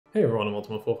Hey everyone, I'm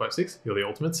Ultimate456, you're the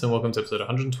Ultimates, and welcome to episode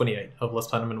 128 of Let's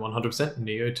Platinum and 100%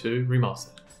 Nioh 2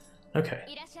 Remastered. Okay,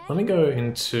 let me go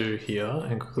into here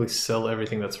and quickly sell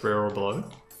everything that's rare or below.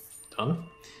 Done.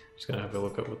 Just gonna have a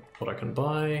look at what I can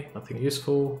buy, nothing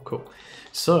useful, cool.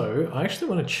 So, I actually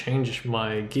want to change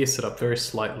my gear setup very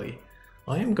slightly.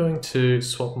 I am going to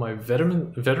swap my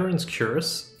Veteran's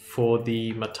Cuirass for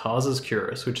the Mataz's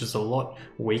Cuirass, which is a lot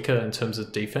weaker in terms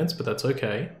of defense, but that's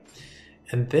okay.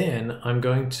 And then I'm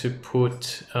going to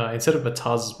put, instead of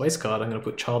Mataz's Waistguard, I'm going to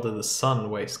put Child of the Sun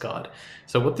Waistguard.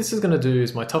 So what this is going to do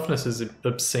is my toughness is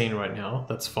obscene right now,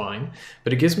 that's fine,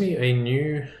 but it gives me a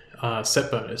new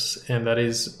set bonus, and that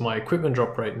is my equipment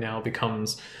drop rate now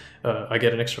becomes, I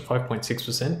get an extra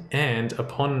 5.6%, and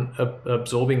upon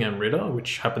absorbing Amrita,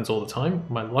 which happens all the time,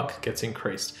 my luck gets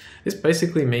increased. This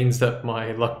basically means that my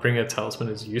Luckbringer talisman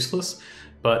is useless,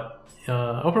 but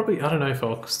I'll probably, I don't know if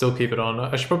I'll still keep it on.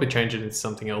 I should probably change it into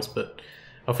something else, but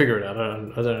I'll figure it out.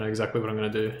 I don't know exactly what I'm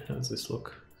going to do. How does this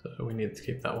look? So we need to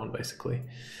keep that one basically.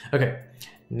 Okay,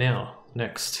 now,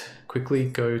 next, quickly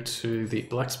go to the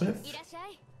blacksmith,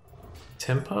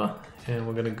 temper, and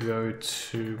we're going to go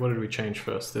to, what did we change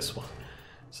first? This one.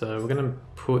 So we're going to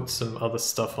put some other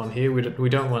stuff on here. We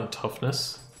don't want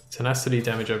toughness. Tenacity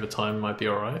damage over time might be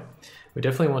alright. We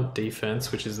definitely want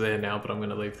defense, which is there now, but I'm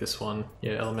going to leave this one.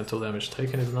 Yeah, elemental damage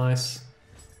taken is nice.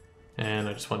 And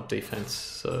I just want defense,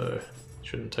 so it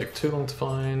shouldn't take too long to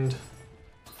find.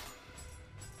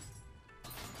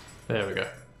 There we go.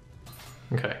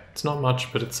 Okay, it's not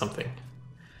much, but it's something.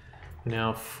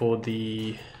 Now for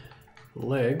the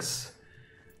legs,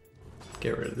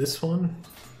 get rid of this one.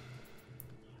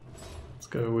 Let's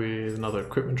go with another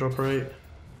equipment drop rate.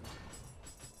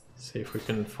 See if we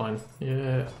can find,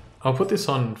 yeah. I'll put this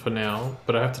on for now,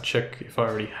 but I have to check if I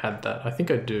already had that. I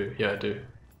think I do. Yeah, I do.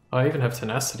 I even have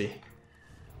tenacity.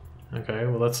 Okay,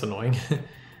 well that's annoying. In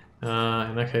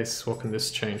that case, what can this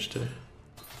change to?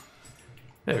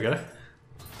 There we go.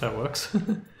 That works.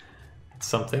 It's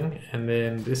something. And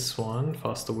then this one,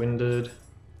 faster winded.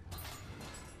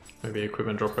 Maybe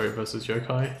equipment drop rate versus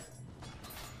yokai.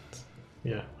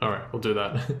 Yeah, alright, we'll do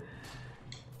that.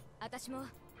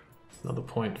 Another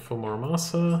point for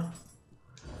Muramasa.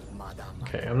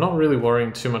 Okay, I'm not really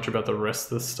worrying too much about the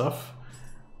rest of the stuff.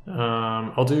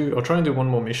 I'll try and do one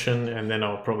more mission, and then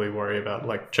I'll probably worry about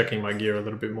like checking my gear a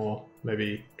little bit more.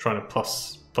 Maybe trying to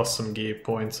plus some gear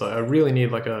points. I really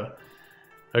need like a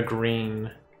green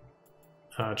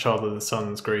Child of the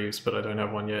Sun's Greaves, but I don't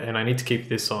have one yet. And I need to keep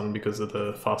this on because of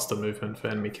the faster movement for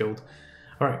enemy killed.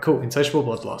 Alright, cool. Insatiable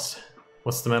Bloodlust.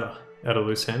 What's the matter? At a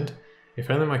loose end?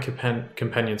 If only my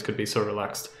companions could be so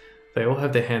relaxed. They all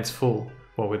have their hands full.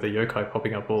 Well, with the yokai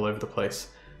popping up all over the place.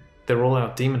 They're all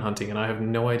out demon hunting and I have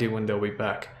no idea when they'll be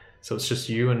back, so it's just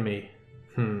you and me.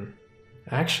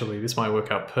 Actually, this might work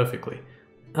out perfectly.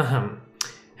 How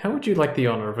would you like the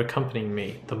honor of accompanying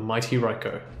me, the mighty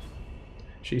Raiko?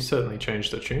 She certainly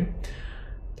changed her tune.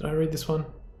 Did I read this one?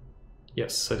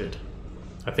 Yes, I did.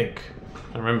 I think.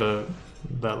 I remember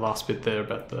that last bit there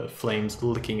about the flames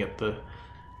licking at the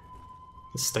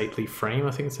stately frame,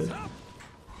 I think it said.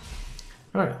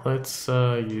 Alright, let's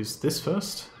use this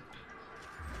first.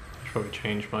 I should probably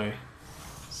change my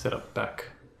setup back.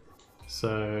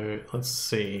 So let's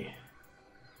see.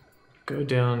 Go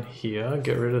down here,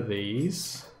 get rid of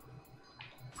these.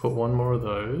 Put one more of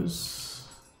those.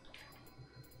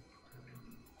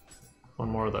 One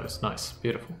more of those. Nice,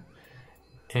 beautiful.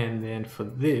 And then for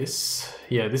this,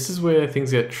 yeah, this is where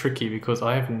things get tricky because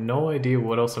I have no idea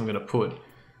what else I'm going to put.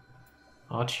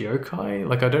 Arch Yokai?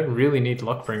 Like, I don't really need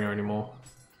Luckbringer anymore.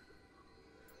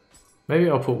 Maybe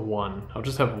I'll put one. I'll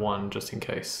just have one just in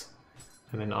case.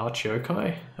 And then Arch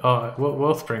Yokai? Oh, well,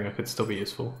 Wealthbringer could still be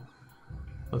useful.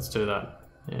 Let's do that.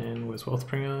 And where's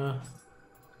Wealthbringer?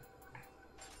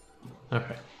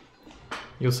 Okay.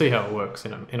 You'll see how it works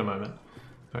in a moment.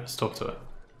 Alright, let's talk to it.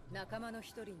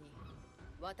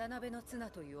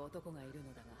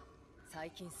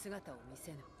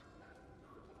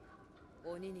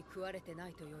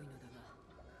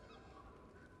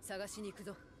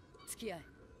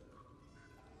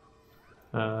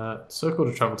 Circle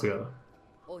to travel together.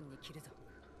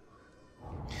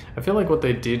 I feel like what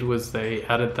they did was they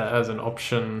added that as an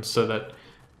option so that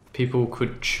people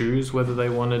could choose whether they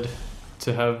wanted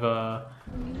to have,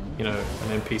 you know,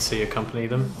 an NPC accompany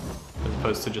them, as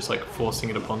opposed to just like forcing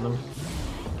it upon them.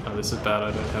 Oh, this is bad,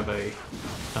 I don't have a...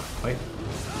 Oh, wait.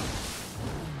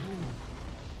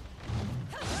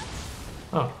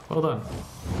 Oh, well done.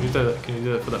 Can you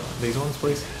do that, for these ones,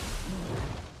 please?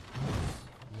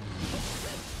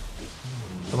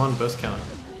 Come on, burst counter.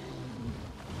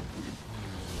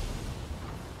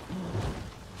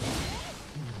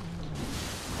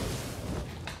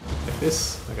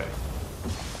 this. Okay.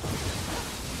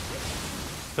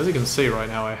 As you can see right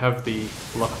now, I have the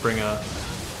Luckbringer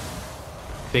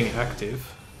thing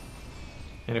active.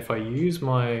 And if I use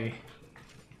my...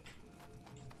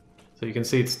 So you can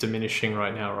see it's diminishing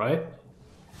right now, right?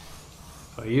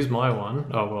 If I use my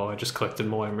one... Oh well, I just collected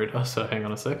more Emrita, so hang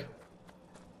on a sec.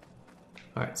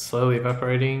 Alright, slowly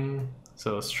evaporating.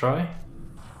 So let's try.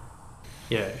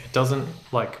 Yeah, it doesn't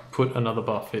like put another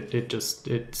buff, it's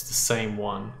the same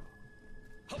one.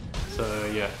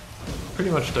 So yeah,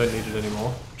 pretty much don't need it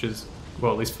anymore, which is,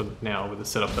 well, at least for now with the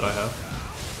setup that I have.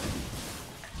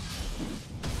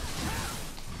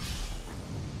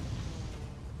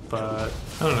 But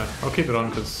I don't know, I'll keep it on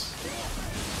because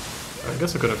I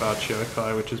guess I could have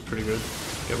Archiokai, which is pretty good.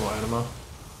 Get more anima.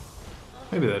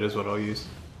 Maybe that is what I'll use.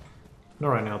 Not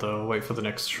right now though, I'll wait for the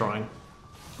next shrine.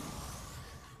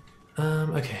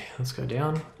 Okay, let's go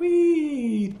down.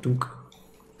 Whee! Dunk.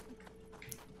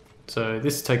 So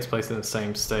this takes place in the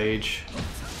same stage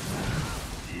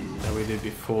that we did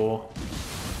before.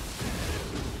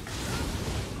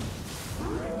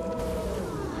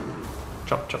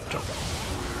 Chop, chop, chop.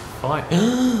 Fine.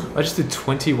 I just did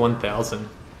 21,000.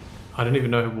 I don't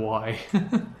even know why.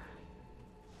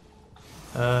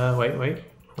 Wait.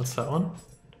 What's that one?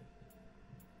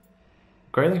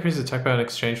 Greatly increases attack power in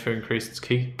exchange for increased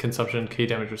key consumption and key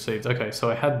damage received. Okay,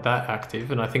 so I had that active,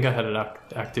 and I think I had it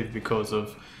active because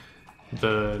of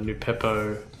the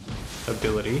Nioh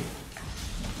ability.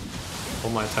 All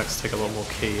my attacks take a lot more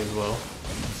key as well.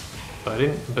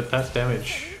 But that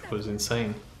damage was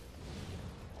insane.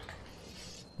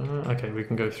 Okay, we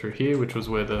can go through here, which was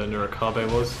where the Nurikabe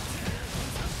was.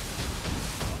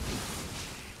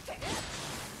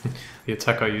 The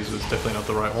attack I used was definitely not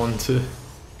the right one to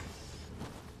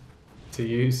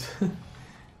use.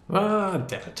 Ah,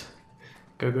 damn it.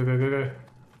 Go, go, go, go, go.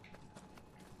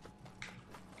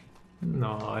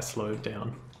 No, I slowed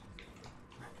down.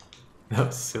 That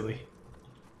was silly.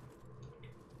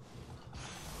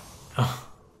 Oh,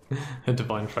 a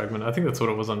divine fragment. I think that's what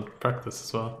it was on practice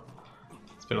as well.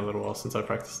 It's been a little while since I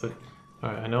practiced it.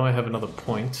 Alright, I know I have another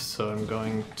point, so I'm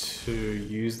going to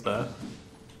use that.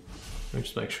 Let me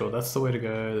just make sure that's the way to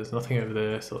go. There's nothing over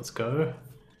there, so let's go.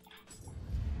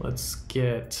 Let's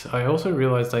get... I also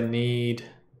realized I need...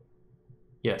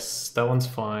 Yes, that one's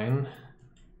fine.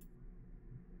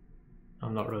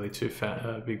 I'm not really too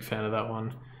big fan of that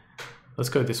one. Let's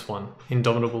go this one.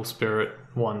 Indomitable Spirit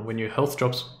 1. When your health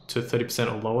drops to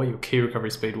 30% or lower, your key recovery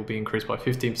speed will be increased by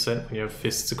 15% when you have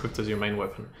fists equipped as your main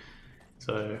weapon.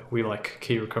 So we like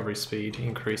key recovery speed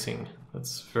increasing.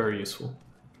 That's very useful.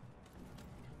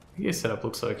 Your setup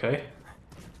looks okay.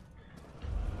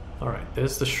 Alright,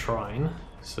 there's the shrine.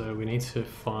 So we need to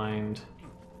find...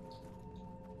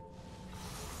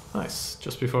 Nice,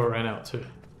 just before it ran out too.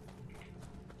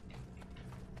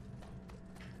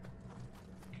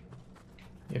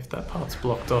 If that part's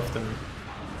blocked off, then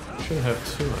we shouldn't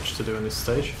have too much to do in this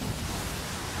stage.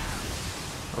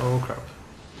 Oh crap.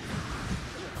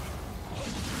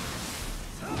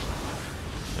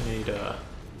 I need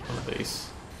one of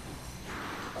these.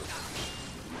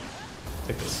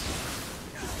 Take this.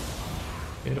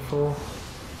 Beautiful.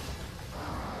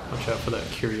 Watch out for that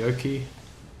Kurioki.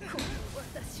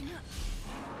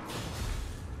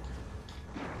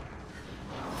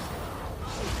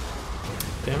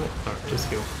 Damn it. Alright, just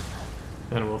heal.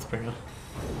 And a Wealthbringer.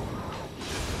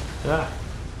 Ah!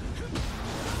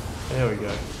 There we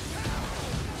go.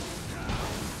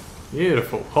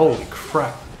 Beautiful. Holy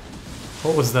crap.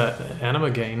 What was that? Anima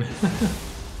gain.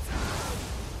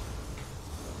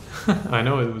 I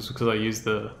know it was because I used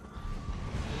the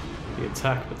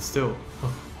attack, but still.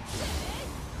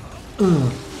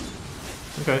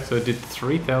 Okay, so it did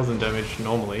 3,000 damage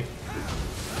normally.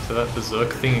 So that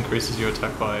Berserk thing increases your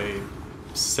attack by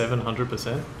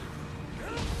 700%.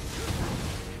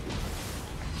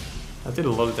 That did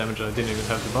a lot of damage and I didn't even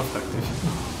have the buff active.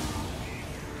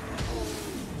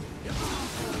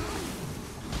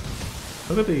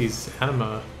 Look at these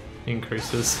anima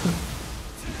increases.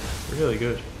 Really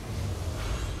good.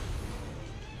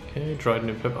 Okay, dried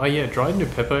Nioh. Oh yeah, dried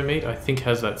Nioh meat I think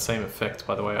has that same effect,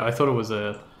 by the way. I thought it was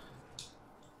a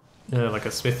like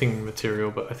a smithing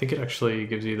material, but I think it actually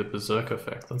gives you the Berserk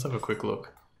effect. Let's have a quick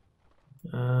look.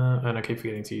 And I keep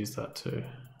forgetting to use that too.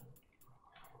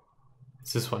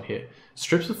 It's this one here.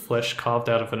 Strips of flesh carved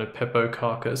out of a Nioh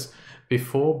carcass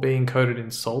before being coated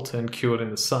in salt and cured in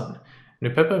the sun.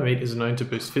 Nioh meat is known to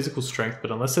boost physical strength,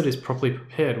 but unless it is properly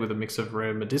prepared with a mix of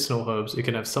rare medicinal herbs, it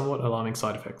can have somewhat alarming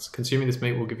side effects. Consuming this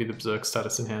meat will give you the Berserk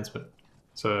status enhancement.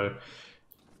 So,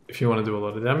 if you want to do a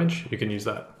lot of damage, you can use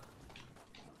that.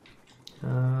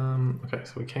 Okay. Okay,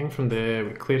 so we came from there,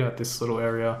 we cleared out this little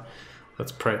area.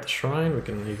 Let's pray at the shrine. We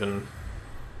can even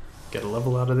get a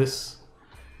level out of this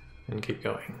and keep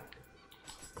going.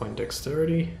 Point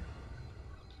dexterity.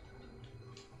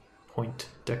 Point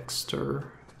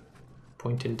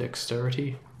in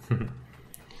dexterity.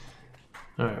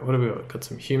 Alright, what have we got? Got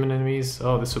some human enemies.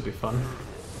 Oh, this will be fun.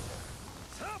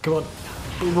 Come on.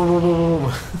 Boom, boom, boom, boom,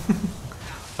 boom.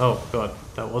 Oh god,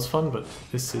 that was fun, but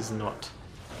this is not.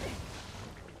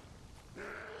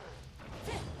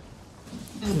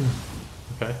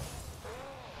 Okay.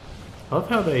 I love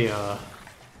how they, you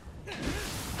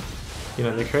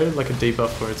know, they created like a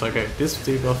debuff where it's like, okay, this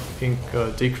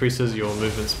debuff decreases your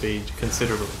movement speed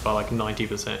considerably by like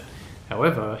 90%.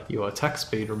 However, your attack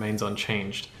speed remains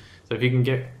unchanged. So if you can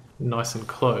get nice and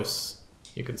close,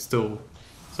 you can still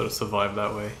sort of survive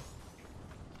that way.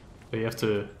 But you have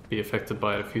to be affected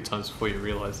by it a few times before you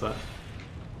realize that.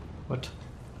 What?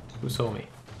 Who saw me?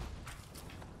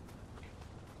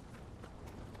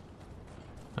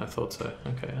 I thought so.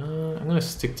 Okay, I'm gonna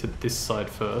stick to this side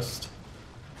first,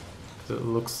 because it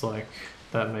looks like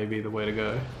that may be the way to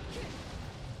go.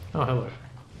 Oh, hello.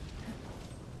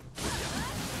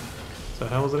 So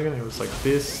how was it again? It was like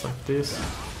this, Oh,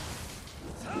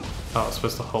 I was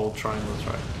supposed to hold triangles,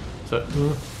 right? So,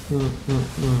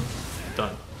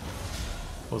 done.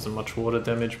 Wasn't much water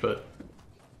damage, but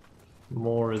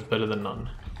more is better than none.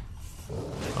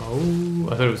 Oh,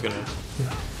 I thought it was gonna...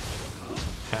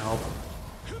 How?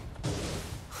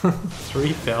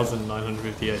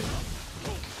 3,958.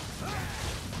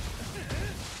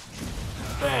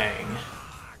 Bang!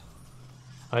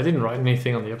 I didn't write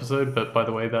anything on the episode, but by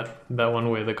the way, that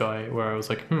one where the guy, where I was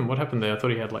like, what happened there? I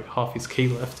thought he had like half his key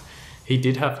left. He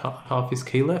did have half his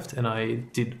key left, and I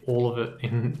did all of it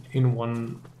in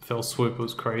one fell swoop. It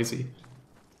was crazy.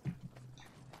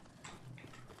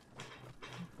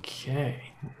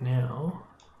 Okay, now...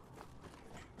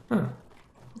 Huh.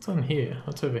 What's on here?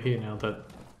 What's over here now that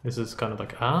this is kind of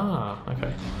like... Ah,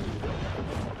 okay.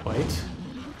 Wait.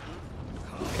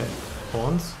 Okay,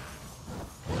 horns.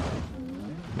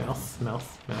 Mouth.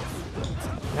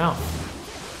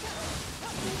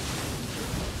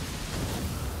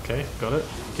 Okay, got it.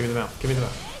 Give me the mouth,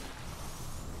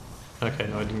 Okay,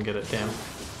 no, I didn't get it, damn.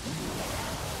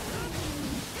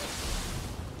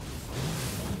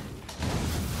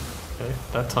 Okay,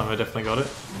 that time I definitely got it.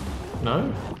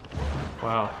 No?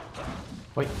 Wow.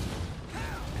 Wait.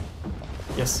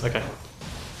 Yes, okay.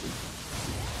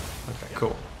 Okay,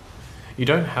 cool. You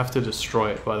don't have to destroy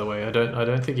it, by the way. I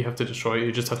don't think you have to destroy it.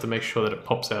 You just have to make sure that it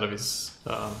pops out of his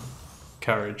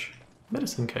carriage.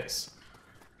 Medicine case.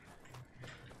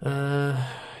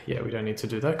 Yeah, we don't need to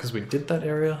do that because we did that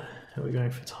area. And we're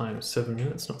going for time 7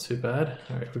 minutes, not too bad.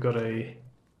 Alright, we got a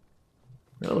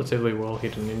relatively well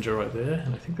hidden ninja right there,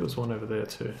 and I think there was one over there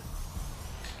too.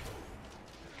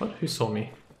 What? Who saw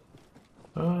me?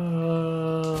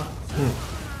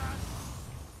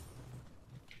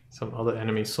 Some other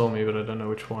enemy saw me, but I don't know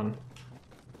which one.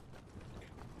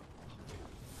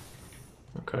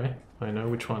 Okay, I know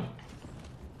which one.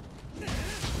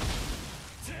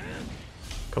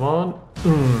 Come on!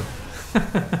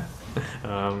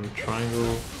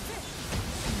 Triangle.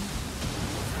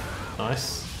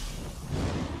 Nice.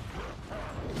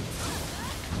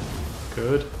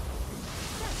 Good.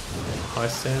 High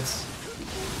stance.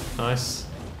 Nice.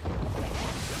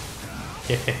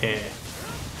 Yeah.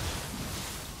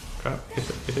 Crap, hit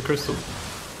the crystal.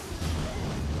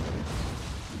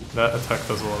 That attack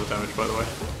does a lot of damage, by the way.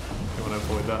 You want to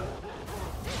avoid that.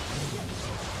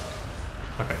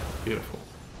 Okay, beautiful.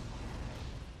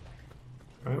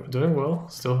 Alright, we're doing well.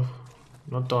 Still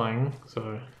not dying,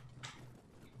 so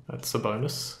that's a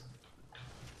bonus.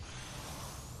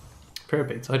 Prayer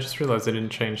beads. I just realized I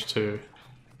didn't change to...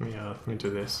 Let me do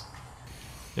this.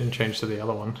 Didn't change to the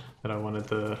other one that I wanted,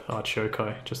 the Arch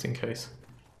Yokai, just in case.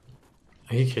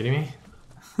 Are you kidding me?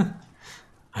 I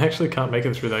actually can't make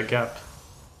it through that gap.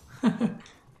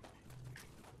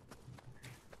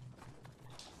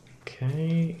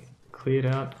 Okay, cleared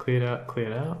out.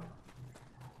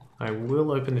 I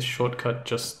will open this shortcut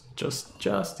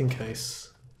just in case.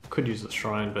 Could use the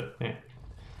shrine, but yeah.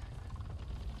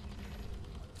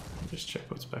 Just check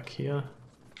what's back here.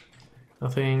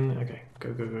 Nothing. Okay,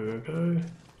 go.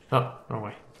 Oh, wrong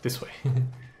way. This way.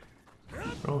 We're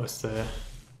almost there.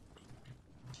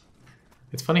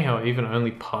 It's funny how even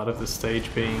only part of the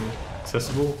stage being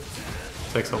accessible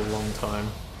takes a long time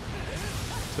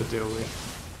to deal with.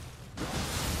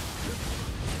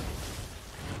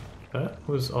 That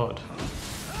was odd.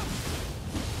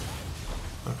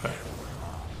 Okay.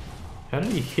 How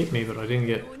did he hit me but I didn't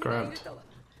get grabbed?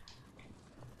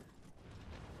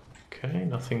 Okay,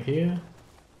 nothing here.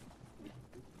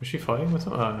 Was she fighting with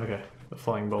him? Oh, okay. The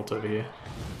flying bolt over here.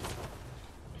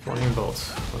 Flying bolt,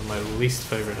 one of my least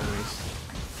favorite enemies.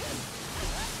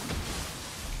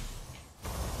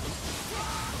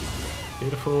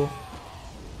 Beautiful.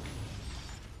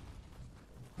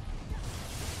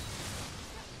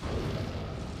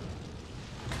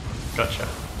 Gotcha.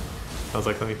 I was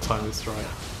like, let me time this right.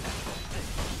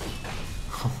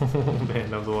 Oh man,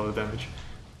 that was a lot of damage.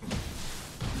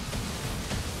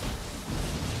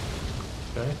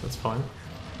 Okay, that's fine.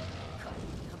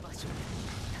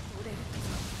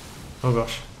 Oh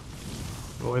gosh.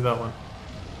 Avoid that one.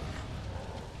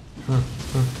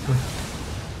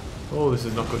 Oh, this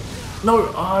is not good. No!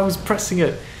 Oh, I was pressing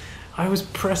it! I was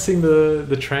pressing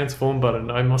the transform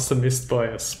button. I must have missed by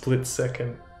a split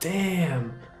second.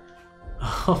 Damn!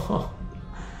 Oh,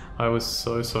 I was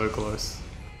so close.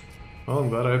 Well, I'm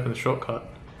glad I opened the shortcut.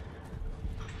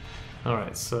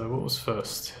 Alright, so what was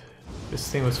first? This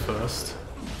thing was first.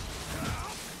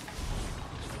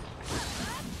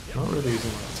 Not really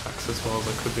using my attacks as well as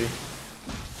I could be.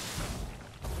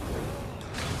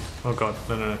 Oh god,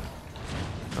 no.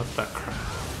 Not that crap.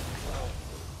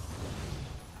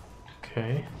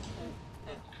 Okay.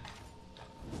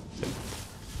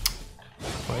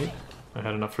 Wait, I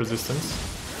had enough resistance.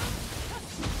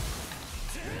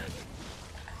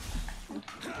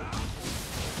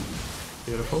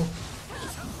 Beautiful.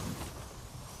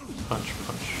 Punch,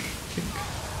 kick.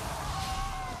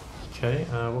 Okay,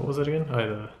 what was it again? Oh,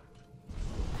 the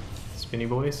spinny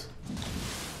boys.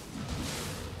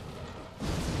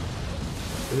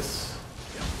 This.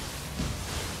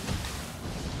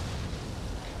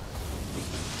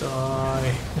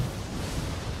 Die.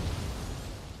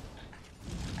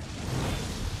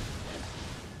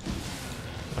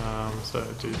 So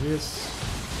do this.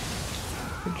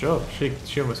 Good job.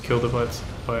 She almost killed it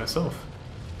by herself.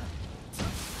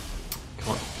 Come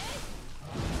on.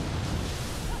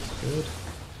 Good.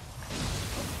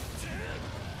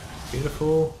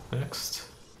 Beautiful. Next.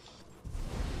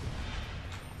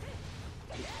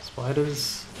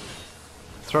 Spiders.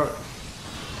 Throw it.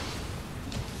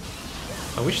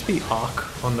 I wish the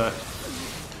arc on that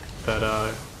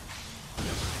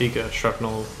bigger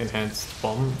shrapnel enhanced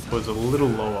bomb was a little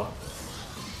lower.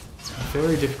 It's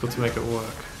very difficult to make it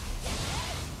work.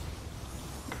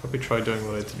 Probably try doing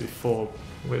what I did before,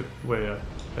 where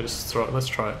I just throw it. Let's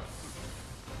try it.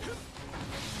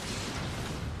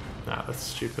 Nah, that's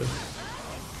stupid.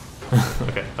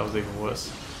 Okay, that was even worse.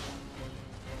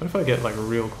 What if I get like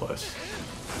real close?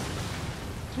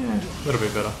 Yeah, a little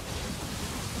bit better.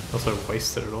 Also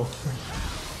wasted it all.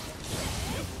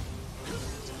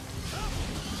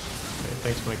 Okay,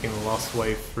 thanks for making the last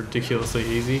wave ridiculously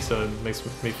easy, so it makes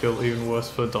me feel even worse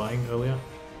for dying earlier.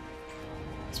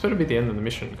 This better be the end of the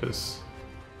mission, because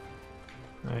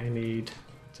I need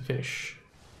to finish.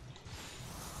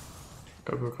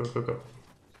 Go.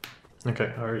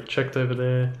 Okay, I already checked over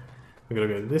there. We gotta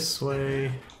go this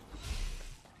way.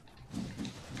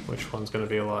 Which one's gonna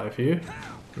be alive? You?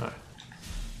 No.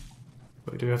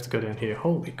 But we do have to go down here.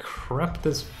 Holy crap,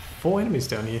 there's 4 enemies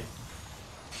down here.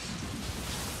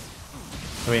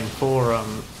 I mean, 4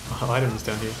 items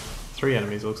down here. 3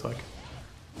 enemies, looks like.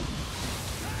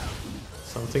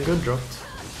 Something good dropped.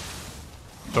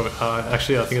 Oh,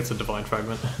 actually, I think it's a divine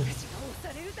fragment.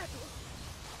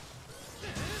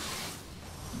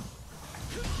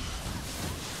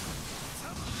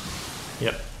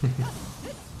 Yep.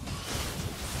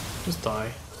 Just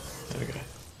die. There we go.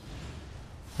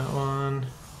 That one.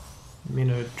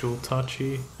 Mino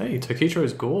Jultachi. Hey,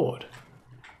 Tokichiro's Gourd.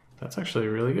 That's actually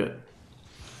really good.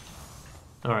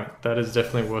 Alright, that is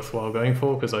definitely worthwhile going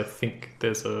for, because I think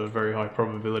there's a very high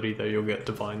probability that you'll get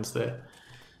divines there.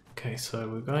 Okay, so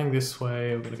we're going this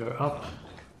way, we're going to go up.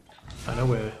 I know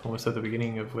we're almost at the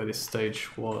beginning of where this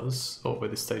stage was, or where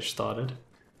this stage started.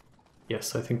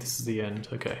 Yes, I think this is the end.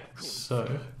 Okay,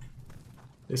 so...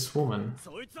 this woman...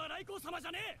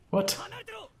 What?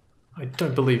 I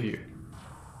don't believe you.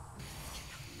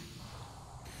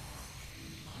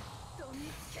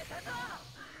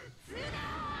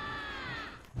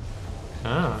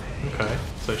 Ah, okay.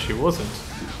 So she wasn't.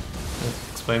 That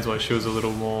explains why she was a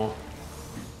little more...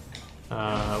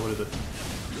 what is it?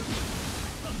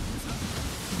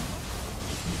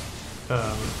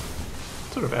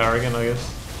 Sort of arrogant, I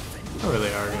guess. Not really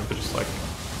arrogant, but just like...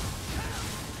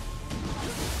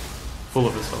 full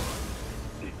of herself.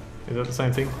 Is that the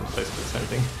same thing? It's basically the same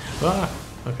thing. Ah!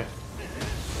 Okay.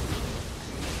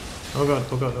 Oh god,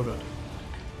 oh god, oh god.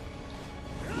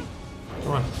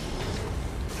 Come on.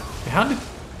 How did...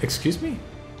 excuse me?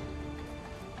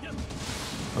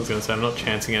 I was gonna say, I'm not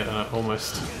chancing it and I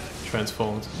almost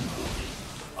transformed.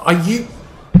 Are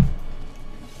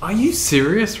you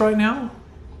serious right now?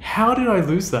 How did I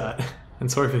lose that? And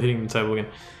sorry for hitting the table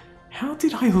again. How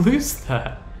did I lose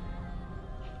that?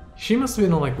 She must have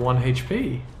been on like 1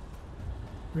 HP.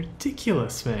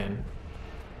 Ridiculous, man.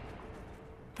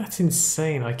 That's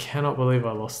insane. I cannot believe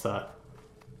I lost that.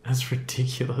 That's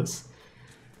ridiculous.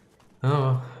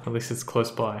 Oh, at least it's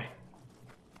close by.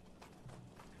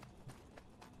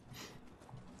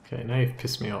 Okay, now you've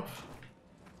pissed me off.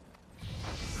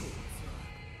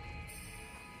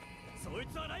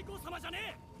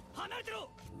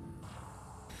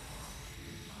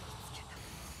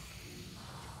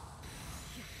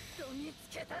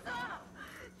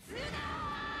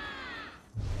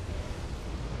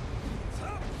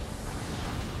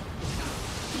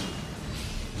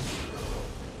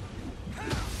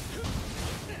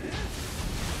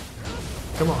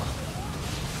 Come on.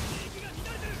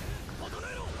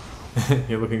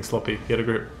 You're looking sloppy. Get a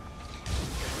grip.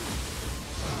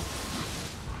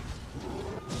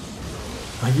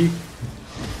 Are you...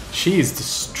 She is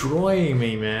destroying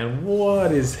me, man.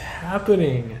 What is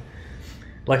happening?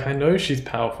 Like, I know she's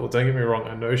powerful. Don't get me wrong.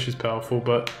 I know she's powerful,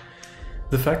 but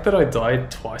the fact that I died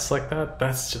twice like that,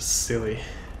 that's just silly.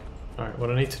 Alright,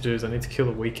 what I need to do is I need to kill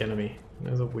a weak enemy.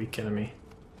 There's a weak enemy.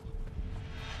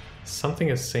 Something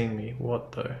has seen me.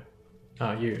 What though?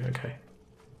 Ah, you. Okay.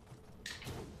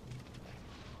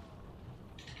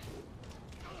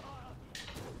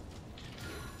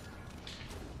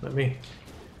 Let me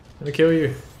kill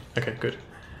you. Okay, good.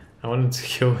 I wanted to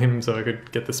kill him so I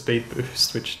could get the speed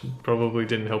boost, which probably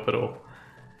didn't help at all.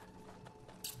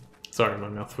 Sorry, my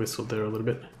mouth whistled there a little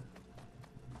bit.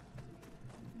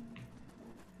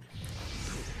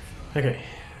 Okay.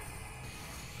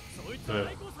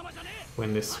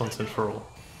 Win this once and for all.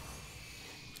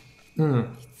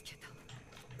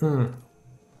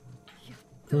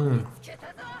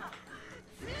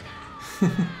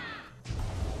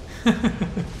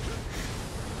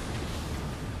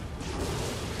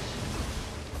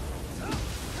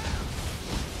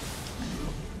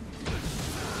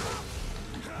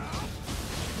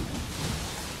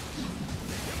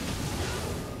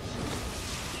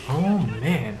 Oh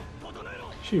man,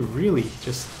 she really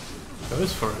just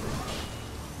goes for it.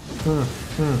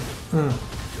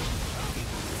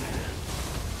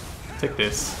 Take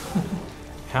this.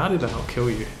 How did I not kill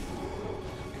you?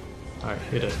 Alright,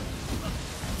 hit it.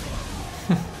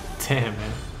 Damn,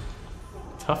 man.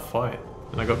 Tough fight.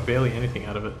 And I got barely anything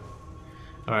out of it.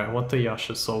 Alright, I want the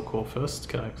Yasha Soul Core first.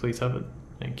 Can I please have it?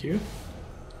 Thank you.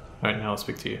 Alright, now I'll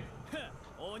speak to you.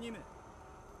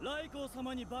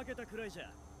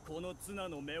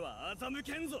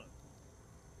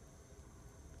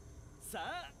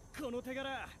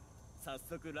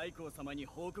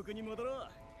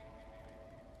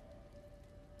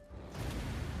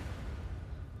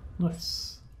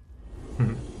 Nice.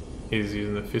 He's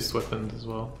using the fist weapons as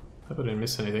well. Hope I didn't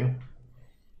miss anything.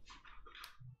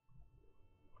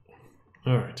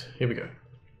 Alright, here we go.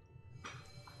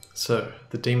 So,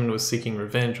 the demon was seeking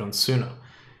revenge on Suna.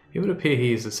 It would appear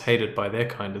he is as hated by their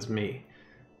kind as me.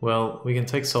 Well, we can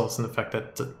take solace in the fact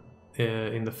that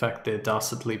their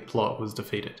dastardly plot was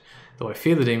defeated, though I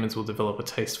fear the demons will develop a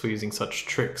taste for using such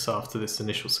tricks after this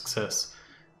initial success.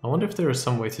 I wonder if there is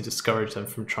some way to discourage them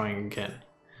from trying again.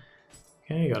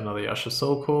 Okay, got another Yasha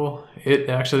Soul Core.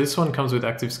 Actually, this one comes with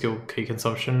active skill key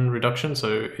consumption reduction,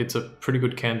 so it's a pretty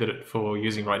good candidate for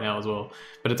using right now as well.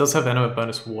 But it does have animate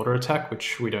bonus water attack,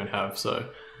 which we don't have, so...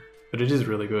 But it is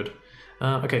really good.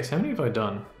 Okay, so how many have I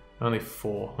done? Only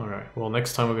 4. Alright, well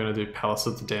next time we're going to do Palace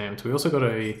of the Damned. We also got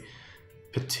a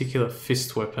particular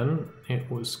fist weapon. It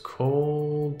was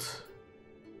called...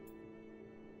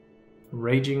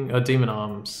 Demon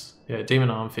Arms. Yeah, Demon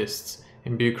Arm Fists.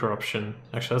 Imbue Corruption.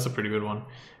 Actually, that's a pretty good one.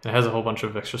 And it has a whole bunch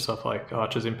of extra stuff like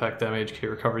Archer's Impact Damage, Key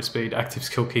Recovery Speed, Active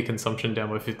Skill Key Consumption down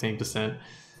by 15%.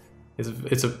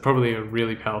 It's probably a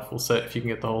really powerful set if you can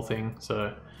get the whole thing,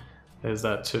 so there's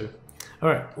that too.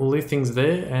 Alright, we'll leave things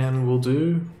there and we'll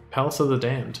do Palace of the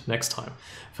Damned next time.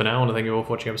 For now, I want to thank you all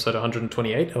for watching episode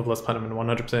 128 of Let's Platinum and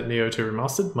 100% Nioh 2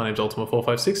 Remastered. My name's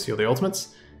Ultima456, you're the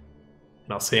Ultimates,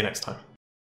 and I'll see you next time.